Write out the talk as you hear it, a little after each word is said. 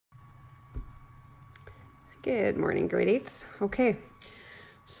Good morning, grade 8s. Okay,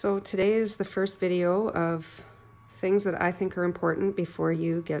 so today is the first video of things that I think are important before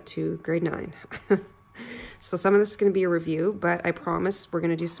you get to grade 9. So some of this is going to be a review, but I promise we're going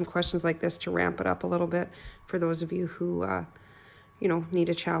to do some questions like this to ramp it up a little bit for those of you who, need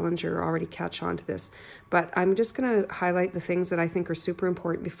a challenge or already catch on to this. But I'm just going to highlight the things that I think are super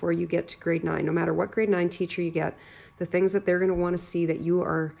important before you get to grade 9. No matter what grade 9 teacher you get, the things that they're going to want to see that you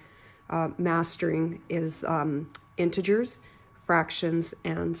are mastering is integers, fractions,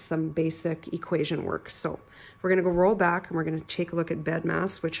 and some basic equation work. So we're going to go roll back and we're going to take a look at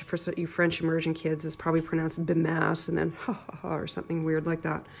Bedmas, which for you French immersion kids is probably pronounced Bedmas and then ha ha ha or something weird like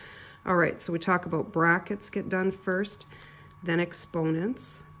that. All right, so we talk about brackets get done first, then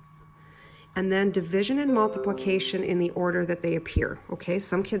exponents, and then division and multiplication in the order that they appear. Okay,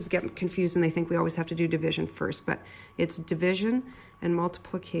 some kids get confused and they think we always have to do division first, but it's division and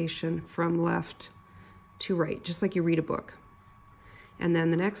multiplication from left to right, just like you read a book. And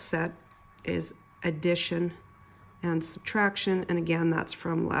then the next set is addition and subtraction, and again, that's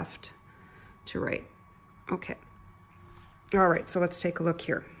from left to right. Okay. All right, so let's take a look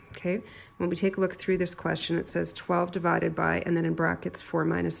here. Okay, when we take a look through this question, it says 12 divided by, and then in brackets, 4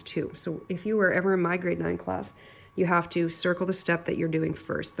 minus 2. So if you were ever in my grade 9 class, you have to circle the step that you're doing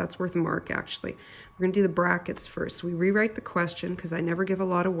first. That's worth a mark, actually. We're going to do the brackets first. So we rewrite the question because I never give a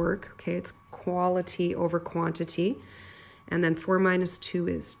lot of work. Okay, it's quality over quantity. And then 4 minus 2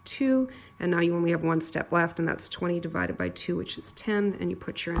 is 2. And now you only have one step left, and that's 20 divided by 2, which is 10. And you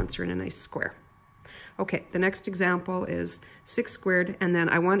put your answer in a nice square. Okay, the next example is 6 squared, and then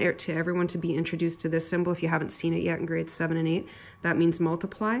I want everyone to be introduced to this symbol if you haven't seen it yet in grades 7 and 8. That means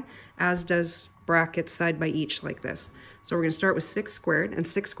multiply, as does brackets side by each like this. So we're going to start with 6 squared, and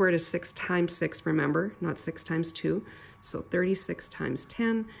 6 squared is 6 times 6, remember, not 6 times 2. So 36 times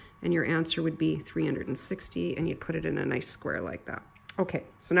 10, and your answer would be 360, and you'd put it in a nice square like that. Okay,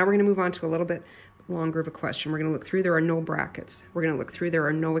 so now we're going to move on to a little bit longer of a question. We're going to look through there are no brackets. We're going to look through there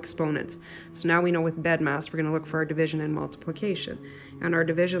are no exponents. So now we know with Bedmas, we're going to look for our division and multiplication. And our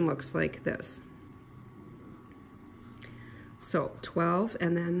division looks like this. So 12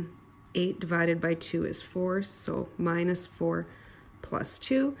 and then 8 divided by 2 is 4. So minus 4 plus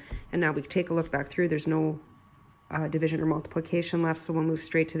 2. And now we take a look back through. There's no division or multiplication left. So we'll move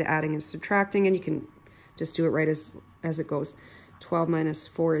straight to the adding and subtracting. And you can just do it right as it goes. 12 minus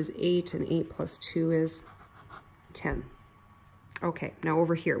 4 is 8, and 8 plus 2 is 10. Okay, now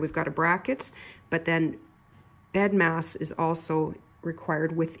over here, we've got a brackets, but then Bedmas is also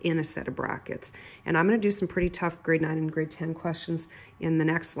required within a set of brackets. And I'm going to do some pretty tough grade 9 and grade 10 questions in the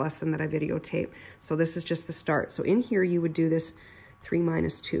next lesson that I videotape. So this is just the start. So in here, you would do this 3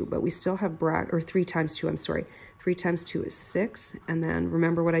 minus 2, but we still have 3 times 2, I'm sorry. 3 times 2 is 6, and then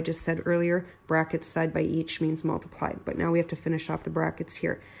remember what I just said earlier, brackets side by each means multiply, but now we have to finish off the brackets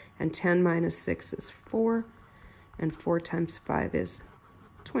here. And 10 minus 6 is 4, and 4 times 5 is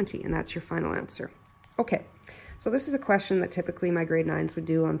 20, and that's your final answer. Okay, so this is a question that typically my grade 9s would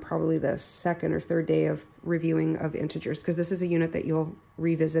do on probably the second or third day of reviewing of integers, because this is a unit that you'll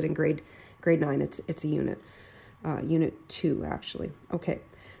revisit in grade 9. It's a unit, unit 2 actually. Okay,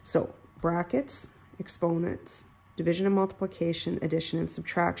 so brackets, exponents, division and multiplication, addition and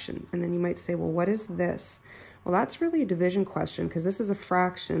subtraction. And then you might say, well, what is this? Well, that's really a division question because this is a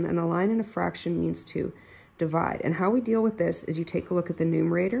fraction, and a line in a fraction means to divide. And how we deal with this is you take a look at the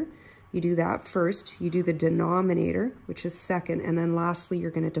numerator, you do that first, you do the denominator, which is second, and then lastly, you're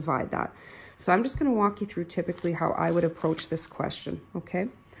going to divide that. So I'm just going to walk you through typically how I would approach this question, okay?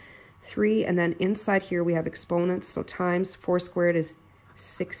 3, and then inside here we have exponents, so times 4 squared is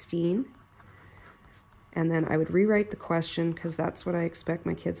 16. And then I would rewrite the question because that's what I expect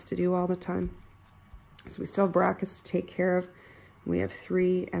my kids to do all the time. So we still have brackets to take care of. We have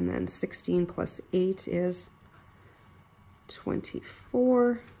 3, and then 16 plus 8 is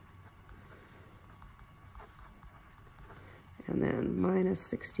 24. And then minus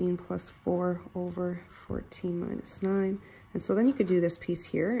 16 plus 4 over 14 minus 9. And so then you could do this piece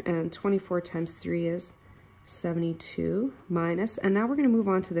here, and 24 times 3 is 72 minus, and now we're going to move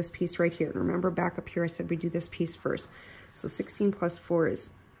on to this piece right here. And remember back up here I said we do this piece first. So 16 plus 4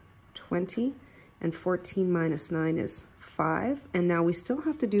 is 20, and 14 minus 9 is 5. And now we still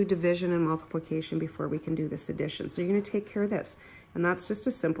have to do division and multiplication before we can do this addition. So you're going to take care of this. And that's just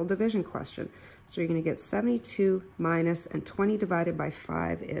a simple division question. So you're going to get 72 minus, and 20 divided by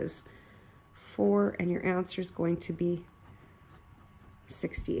 5 is 4, and your answer is going to be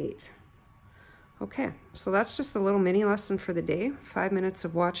 68. Okay, so that's just a little mini lesson for the day. 5 minutes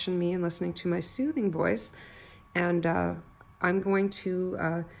of watching me and listening to my soothing voice. And I'm going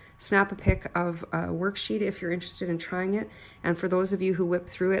to snap a pic of a worksheet if you're interested in trying it. And for those of you who whip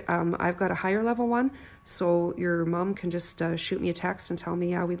through it, I've got a higher level one, so your mom can just shoot me a text and tell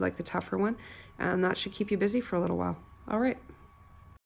me, yeah, we'd like the tougher one. And that should keep you busy for a little while. All right.